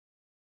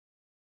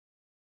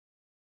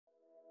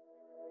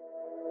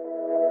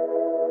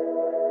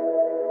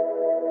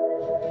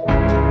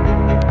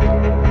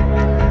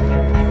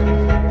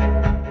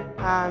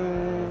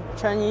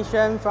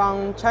Chen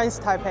from Chinese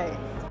Taipei.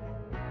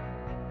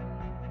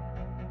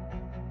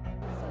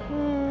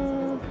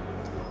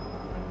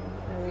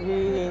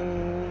 Maybe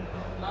in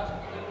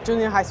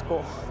junior high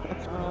school.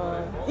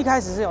 一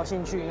开始是有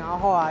兴趣，然后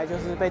后来就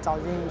是被找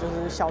进就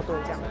是校队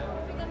这样。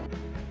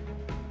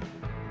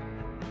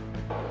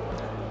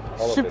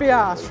Should be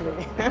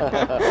archery.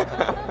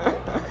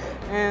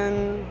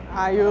 And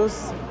I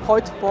use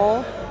point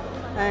ball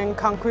and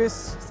concrete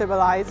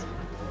stabilize,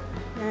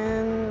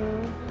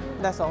 and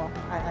that's all.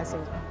 I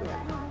think. Yeah.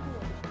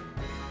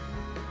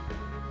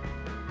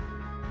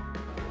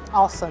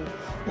 Awesome.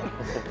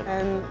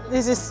 And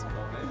this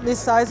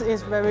size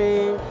is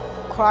very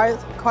quiet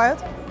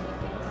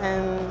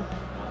and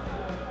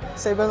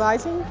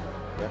stabilizing.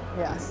 Yeah.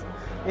 Yes,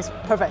 it's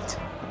perfect.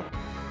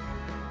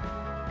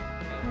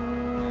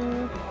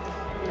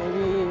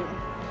 Maybe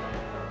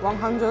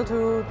 100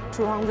 to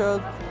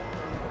 200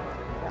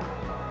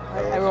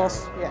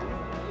 arrows. Yeah.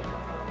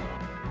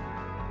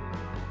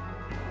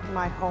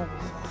 My home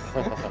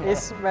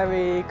is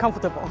very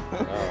comfortable.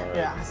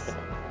 Yes.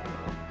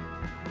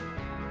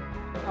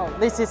 Oh,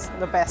 this is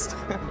the best.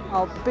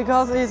 Oh,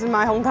 because it's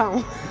my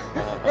hometown.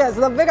 Yes,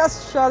 the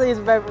biggest shot is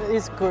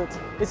good.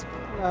 It's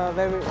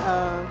very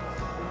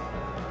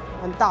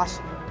很大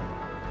型。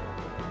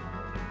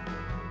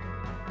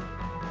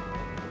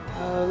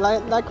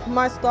Like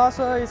my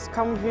starter is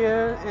come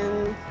here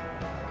and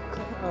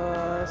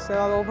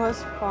Sarah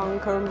Lopez from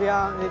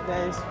Colombia.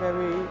 That is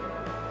very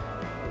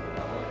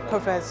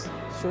perfect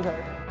shooter.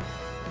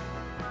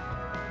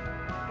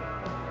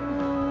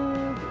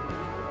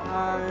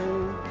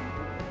 I'm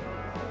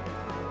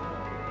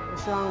我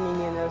希望明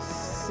年的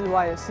室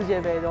外的世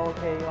界杯都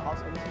可以有好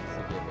成绩。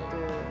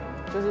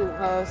对，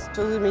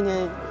就是明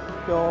年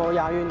有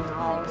亚运，然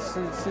后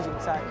世锦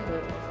赛，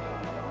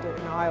对，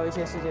然后还有一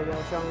些世界杯，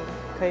我希望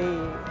可以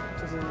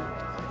就是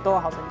都有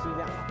好成绩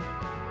这样。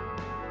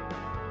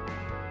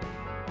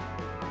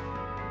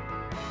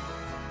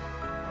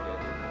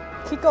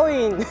Keep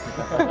going.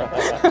 All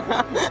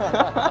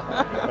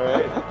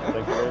right.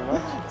 Thank you very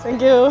much.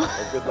 Thank you.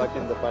 And good luck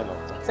in the final.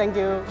 Thank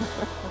you.